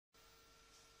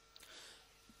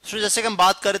तो जैसे कि हम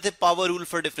बात कर रहे थे पावर रूल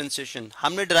फॉर डिफरेंशिएशन,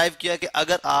 हमने डिराइव किया कि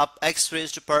अगर आप x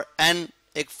रेज्ड पर n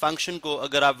एक फंक्शन को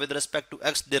अगर आप with respect to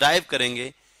x derive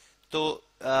करेंगे तो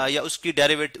या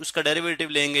उसका डेरिवेटिव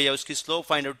लेंगे या उसकी स्लोप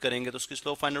फाइंड आउट करेंगे, तो उसकी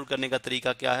स्लोप फाइंड आउट करने का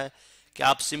तरीका क्या है कि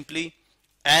आप सिंपली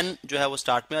n जो है वो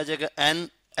स्टार्ट में आ जाएगा, n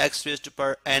x रेज्ड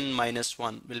पर n minus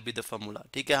 1 will be the formula.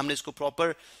 ठीक है, हमने इसको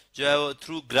प्रॉपर जो है वो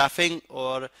थ्रू ग्राफिंग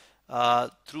और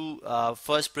थ्रू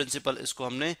फर्स्ट प्रिंसिपल इसको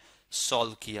हमने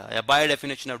सॉल्व किया, या बाय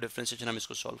डेफिनेशन ऑफ डिफरेंशिएशन हम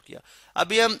इसको सॉल्व किया।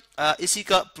 अभी हम इसी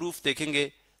का प्रूफ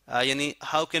देखेंगे, यानी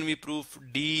how can we proof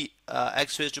D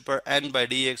x raised to power n bye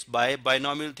D x by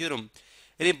binomial theorem,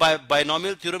 यानी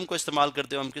बायनोमियल थ्योरम को इस्तेमाल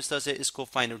करते हुए हम किस तरह से इसको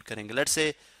फाइंड आउट करेंगे। लेट्स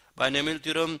से बायनोमियल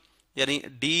थ्योरम यानी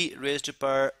D raised to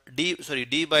power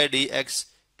D bye D x,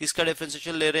 किसका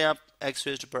डिफरेंशिएशन ले रहे हैं आप, x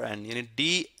raised to power n, यानी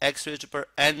D x raised to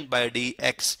power n bye D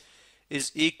x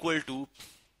is equal to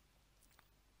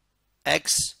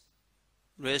x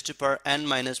raised to power n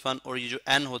minus 1, और ये जो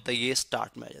n होता है ये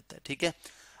स्टार्ट में आ जाता है। ठीक है,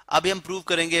 अभी हम प्रूव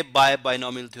करेंगे बाय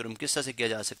बायनोमियल थ्योरम किस तरह से किया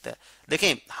जा सकता है।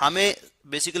 देखें, हमें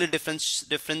बेसिकली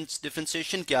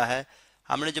डिफरेंशिएशन क्या है,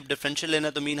 हमने जब डिफरेंशियल लेना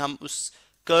है तो मीन हम उस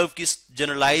कर्व की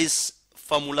जनरलाइज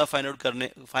फार्मूला फाइंड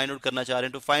आउट करना चाह रहे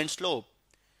हैं to find slope.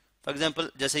 For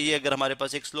example, जैसे ये अगर हमारे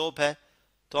पास एक स्लोप है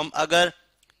तो हम अगर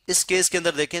इस केस के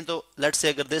अंदर देखें तो लेट्स से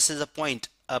अगर दिस इज अ पॉइंट,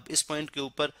 अब इस पॉइंट के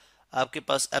ऊपर आपके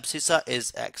पास एब्सिसा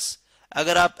इज x,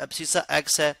 अगर आप एब्सिसा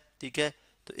x है, ठीक है,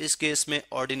 तो इस केस में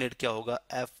ऑर्डिनेट क्या होगा,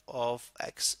 f ऑफ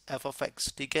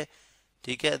x।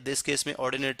 ठीक है, दिस केस में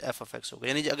ऑर्डिनेट f ऑफ x होगा,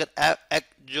 यानी अगर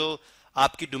जो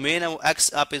आपकी डोमेन है वो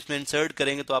x आप इसमें इंसर्ट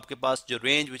करेंगे तो आपके पास जो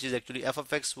range which is actually f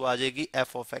of x वो आ जाएगी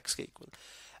f ऑफ x के इक्वल।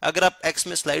 अगर आप x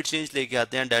में स्लाइड चेंज लेके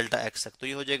आते हैं डेल्टा x तक तो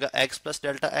ये हो जाएगा x प्लस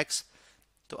डेल्टा x,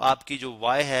 तो आपकी जो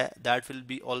y है that will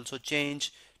be also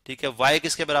change. ठीक है, y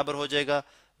किसके बराबर हो जाएगा,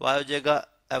 y हो जाएगा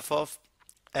f of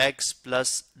x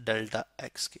plus delta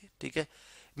x के। ठीक है,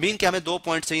 मीन कि हमें 2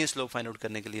 पॉइंट चाहिए स्लोप फाइंड आउट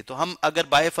करने के लिए, तो हम अगर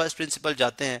बाय फर्स्ट प्रिंसिपल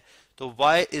जाते हैं तो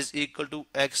y is equal to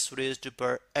x raised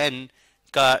पर n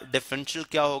का डिफरेंशियल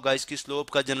क्या होगा, इसकी स्लोप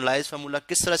का जनरलाइज फार्मूला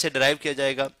किस तरह से डिराइव किया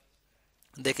जाएगा।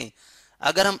 देखें,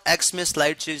 अगर हम x में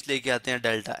स्लाइड चेंज लेके आते हैं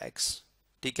डेल्टा x,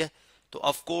 ठीक है, तो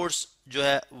ऑफ कोर्स जो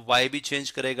है y भी चेंज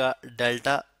करेगा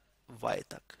डेल्टा y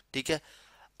तक। ठीक है,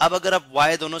 अब अगर आप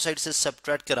y दोनों साइड से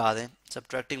सब्ट्रैक्ट करा दें,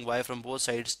 subtracting y from both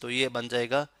sides, तो ये बन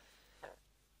जाएगा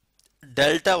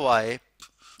delta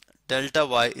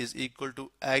y is equal to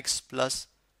x plus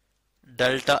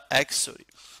delta x,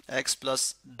 x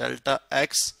plus delta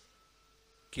x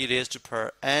की रेज्ड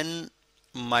पर n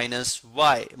minus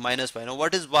y। Know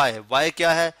what is y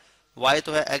क्या है, y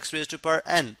तो है x रेज्ड पर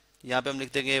n, यहाँ पे हम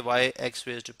लिख देंगे y x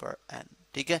रेज्ड पर n।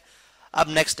 ठीक है, अब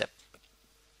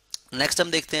नेक्स्ट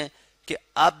हम देखते हैं कि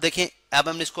आप देखें, अब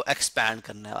हमने इसको एक्सपैंड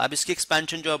करना है। अब इसकी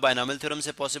एक्सपेंशन जो है बायनोमियल थ्योरम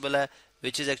से पॉसिबल है,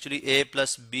 which is actually a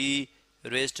plus b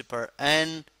raised पर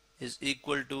n is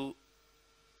equal to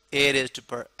a raised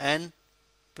पर n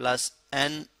plus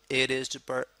n a raised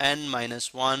पर n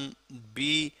minus 1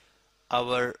 b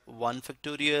our 1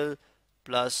 factorial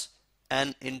plus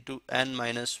n into n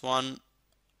minus 1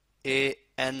 a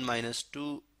n minus 2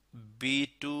 b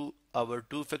 2 our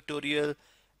 2 factorial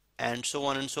and so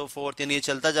on and so forth, यानी ये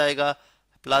चलता जाएगा,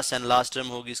 plus N last term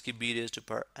होगी इसकी b raised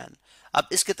पर n। अब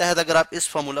इसके तहत अगर आप इस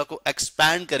फॉर्मूला को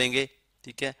एक्सपैंड करेंगे,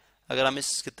 ठीक है, अगर हम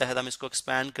इसके तहत हम इसको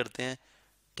एक्सपैंड करते हैं,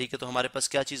 ठीक है, तो हमारे पास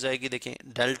क्या चीज आएगी, देखें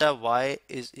डेल्टा y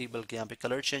इज इक्वल के, यहाँ पे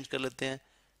कलर चेंज कर लेते हैं,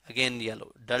 again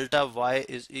yellow, delta y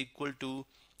is equal to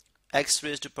x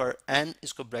raised पर n,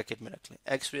 इसको ब्रैकेट में रख लें,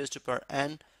 x रेज्ड पर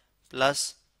n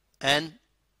plus n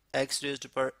x raised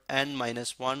पर n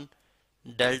minus 1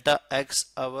 delta x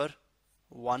our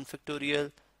 1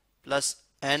 factorial plus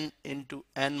n into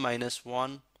n minus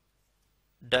 1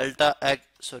 delta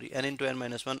n into n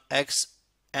minus 1 x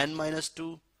n minus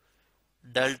 2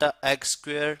 delta x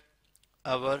square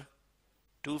our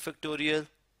 2 factorial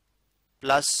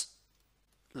plus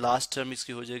last term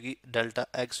इसकी हो जाएगी delta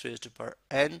x raised पर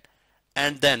n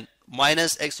and then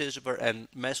minus x raised पर n।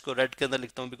 मैं इसको red के अंदर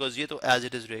लिखता हूं बिकॉज ये तो एज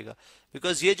इट इज रहेगा,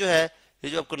 बिकॉज ये जो है, ये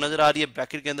जो आपको नजर आ रही है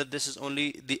ब्रैकेट के अंदर, this is only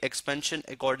the expansion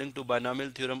according to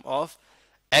binomial theorem of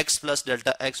x plus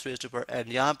delta x raised पर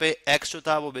n। यहाँ पे x जो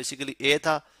था वो बेसिकली a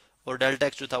था और डेल्टा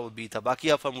x जो था वो b था, बाकी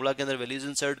आप फार्मूला के अंदर वैल्यूज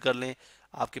इंसर्ट कर लें,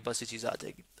 आपके पास ये चीज आ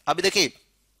जाएगी। अभी देखिए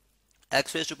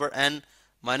x रेज्ड पर n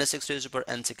माइनस x रेज्ड पर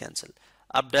n से कैंसिल,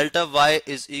 अब delta y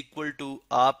is equal to,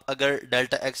 आप अगर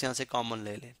डेल्टा x यहाँ से कॉमन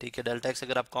ले लें, ठीक है, डेल्टा x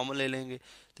अगर आप कॉमन ले लेंगे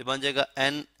तो बन जाएगा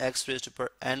n x रेज्ड पर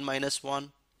n माइनस 1,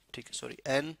 ठीक है, सॉरी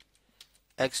n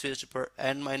x रेज्ड पर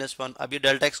n माइनस 1। अब ये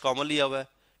डेल्टा x कॉमन लिया हुआ है,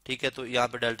 ठीक है, तो यहाँ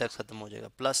पे डेल्टा x खत्म हो जाएगा,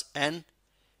 plus n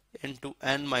into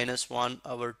n minus 1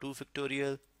 our 2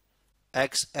 factorial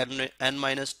x n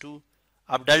minus 2।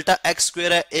 अब डेल्टा एक्स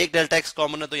स्क्वायर है, एक डेल्टा एक्स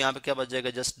कॉमन है, तो यहाँ पे क्या बच जाएगा,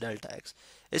 जस्ट डेल्टा एक्स।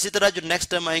 इसी तरह जो नेक्स्ट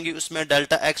टर्म आएंगी उसमें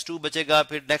डेल्टा एक्स टू बचेगा,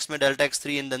 फिर नेक्स्ट में delta x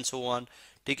three and then so on,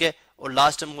 ठीक है। और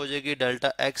लास्ट टर्म हो जाएगी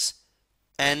delta x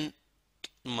N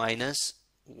minus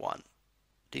one,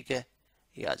 ठीक है,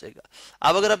 ये आ जाएगा।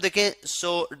 अब अगर आप देखें,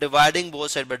 so dividing both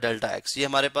side by delta x, ये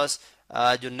हमारे पास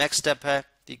जो नेक्स्ट स्टेप है,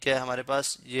 ठीक है, हमारे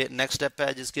पास ये नेक्स्ट स्टेप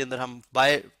है जिसके अंदर हम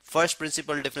बाय फर्स्ट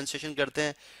प्रिंसिपल डिफरेंशिएशन करते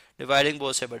हैं, dividing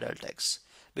both side by delta x,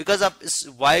 because आप इस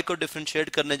y को डिफरेंशिएट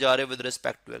करने जा रहे हो विद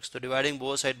रिस्पेक्ट टू x, तो dividing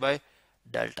both side by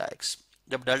delta x।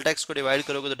 जब डेल्टा x को डिवाइड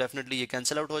करोगे तो डेफिनेटली ये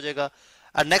कैंसिल आउट हो जाएगा।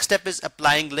 और next step is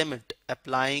applying limit,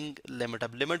 applying limit.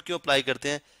 अब लिमिट क्यों अप्लाई करते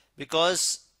हैं, बिकॉज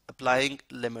अप्लाइंग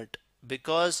लिमिट,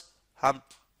 बिकॉज हम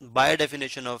बाय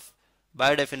डेफिनेशन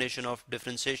ऑफ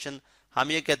डिफरेंशिएशन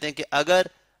हम ये कहते हैं कि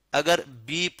अगर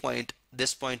b point,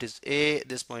 this point is a,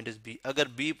 this point is b, अगर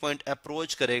b पॉइंट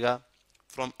अप्रोच करेगा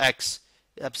फ्रॉम x,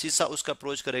 अब सीसा उसका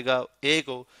अप्रोच करेगा a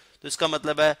को, तो इसका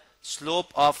मतलब है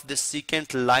slope of this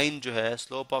secant line जो है,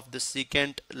 slope of this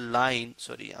secant line,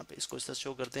 sorry यहाँ पे इसको इस तरह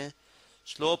शो करते हैं,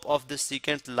 slope of this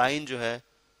secant line जो है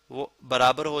वो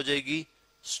बराबर हो जाएगी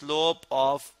slope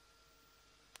of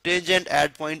tangent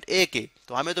at point A के।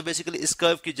 तो हमें तो बेसिकली इस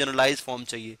कर्व की जनरलाइज फॉर्म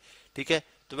चाहिए, ठीक है।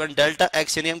 तो व्हेन डेल्टा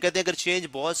एक्स, यानी हम कहते हैं अगर चेंज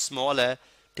बहुत स्मॉल है,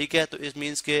 ठीक है, तो इट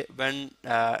मींस के when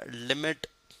limit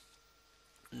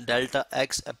delta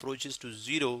x approaches to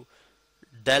zero,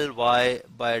 del Y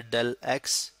bye del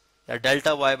x, या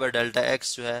delta Y by delta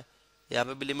x जो है, यहाँ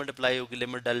पे भी लिमिट अप्लाई होगी,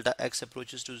 limit delta x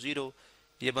approaches to zero,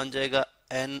 ये बन जाएगा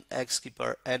एन एक्स की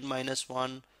power N minus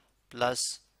one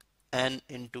plus n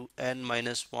into n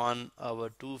minus 1 over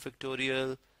 2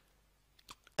 factorial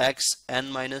x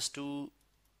n minus 2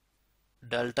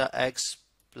 delta x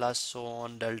plus so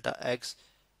on delta x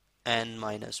n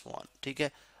minus 1, ठीक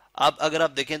है। अब अगर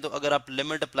आप देखें तो अगर आप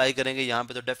लिमिट अप्लाई करेंगे यहाँ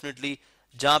पे तो डेफिनेटली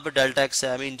जहाँ पे डेल्टा एक्स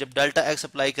है, आई मीन जब डेल्टा एक्स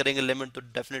अप्लाई करेंगे लिमिट, तो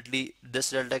definitely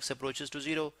this delta x approaches to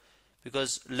zero,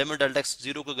 because limit delta x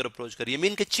zero को अगर अप्रोच करिए,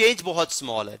 मीन के चेंज बहुत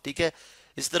स्मॉल है, ठीक है।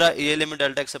 इस तरह ये लिमिट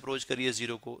डेल्टा एक्स अप्रोच करिए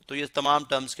जीरो को, तो ये तमाम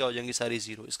टर्म्स क्या हो जाएंगी, सारी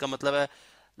जीरो। इसका मतलब है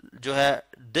जो है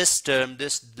this term,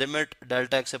 this limit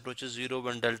delta x approaches zero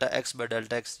when delta x by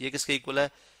delta x, ये किसके इक्वल है,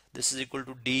 this is equal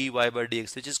to D Y bye D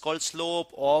x, which is called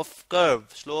slope of curve,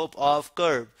 slope of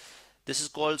curve, this is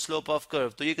called slope of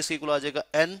curve. तो ये किसके equal आ जाएगा,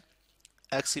 N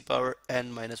x की power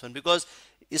N minus one, because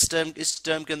इस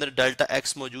term के अंदर delta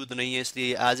x मौजूद नहीं है,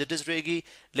 इसलिए एज इट इज रहेगी,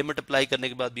 लिमिट अप्लाई करने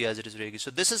के बाद भी एज इट इज रहेगी।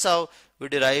 So this is how we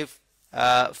derive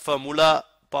formula,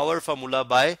 power formula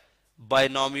by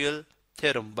binomial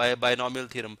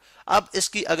theorem. अब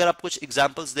इसकी अगर आप कुछ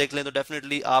एग्जांपल्स देख लें तो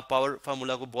डेफिनेटली आप पावर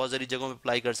फार्मूला को बहुत सारी जगहों पे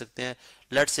अप्लाई कर सकते हैं।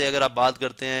 लेट्स से अगर आप बात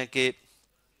करते हैं कि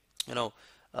you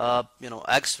know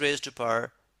x raised to power,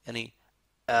 यानी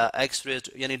एक्स रेज्ड,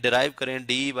 यानी डिराइव करें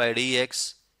डी बाई डी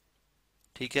एक्स,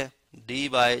 ठीक है, डी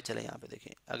बाई, चले यहाँ पे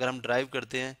देखें, अगर हम डिराइव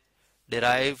करते हैं,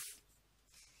 डिराइव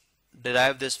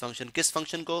दिस फंक्शन, किस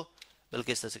फंक्शन को,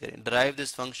 बल्कि इस तरह से करें, derive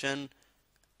this function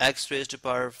x raised to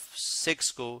power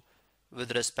 6 को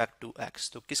विद रिस्पेक्ट टू एक्स,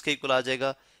 तो किसके इक्वल आ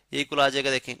जाएगा, ये इक्वल आ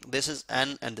जाएगा, देखें this is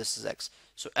n and this is x,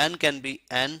 so n can be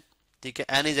n, ठीक है,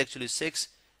 n इज एक्चुअली 6,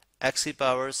 x की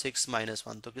पावर 6 माइनस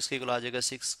 1, तो किसके इक्वल आ जाएगा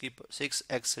 6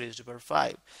 x रेज्ड टू पावर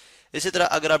 5। इसी तरह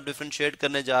अगर आप डिफरेंशिएट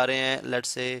करने जा रहे हैं लेट्स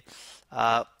से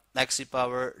x की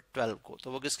पावर 12 को,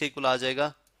 तो वो किसके इक्वल आ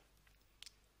जाएगा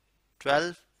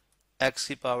 12 x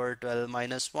की पावर 12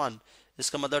 माइनस 1,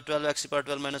 इसका मतलब 12x की पावर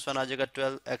 12 माइनस 1 आ जाएगा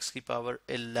 12x की पावर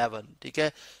 11, ठीक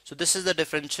है। So this is the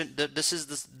differentiation,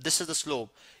 this is the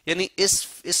slope, यानी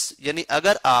इस यानी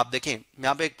अगर आप देखें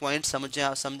यहाँ पे एक पॉइंट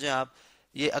समझें आप,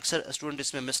 ये अक्सर स्टूडेंट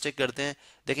इसमें मिस्टेक करते हैं,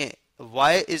 देखें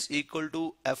y is equal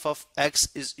to f of x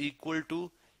is equal to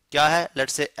क्या है,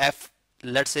 let's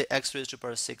say x raised to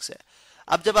power 6 है।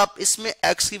 अब जब आप इसमें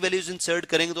x की वैल्यूज इंसर्ट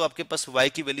करेंगे तो आपके पास y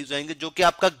की वैल्यूज आएंगे, जो कि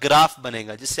आपका ग्राफ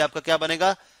बनेगा, जिससे आपका क्या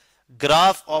बनेगा,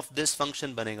 ग्राफ ऑफ दिस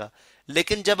फंक्शन बनेगा।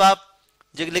 लेकिन जब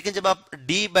आप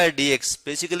d bye D x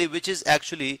basically which is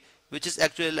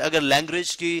actually अगर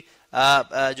लैंग्वेज की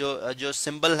जो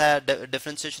सिंबल है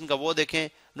डिफरेंशिएशन का वो देखें,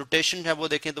 नोटेशन है वो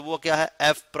देखें, तो वो क्या है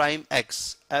f प्राइम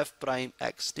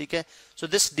x, ठीक है। So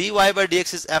this dy bye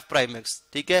dx is f prime x,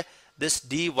 ठीक है, this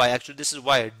dy actually this is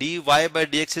y, dy bye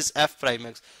dx is f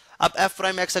prime x। अब f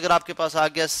प्राइम x अगर आपके पास आ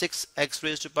गया 6x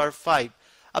रेज्ड टू पावर 5,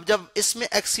 अब जब इसमें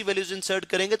x की वैल्यूज इंसर्ट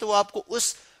करेंगे तो वो आपको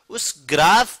उस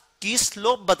ग्राफ की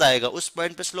स्लोप बताएगा, उस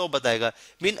पॉइंट पे स्लोप बताएगा।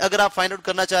 मीन अगर आप फाइंड आउट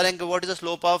करना चाह रहे हैं कि what is the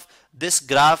slope of this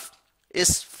graph,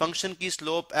 इस फंक्शन की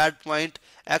slope eight point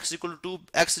x equal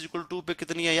to पे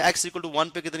कितनी है, या x इक्वल टू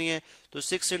 1 पे कितनी है, तो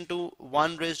 6 इंटू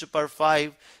 1 रेज्ड टू पावर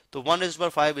 5, तो 1 रेज्ड टू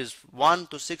पावर 5 इज 1,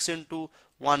 तो 6 इंटू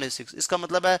 1 इज 6। इसका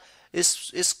मतलब है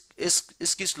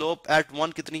इसकी स्लोप एट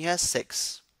 1 कितनी है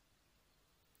 6।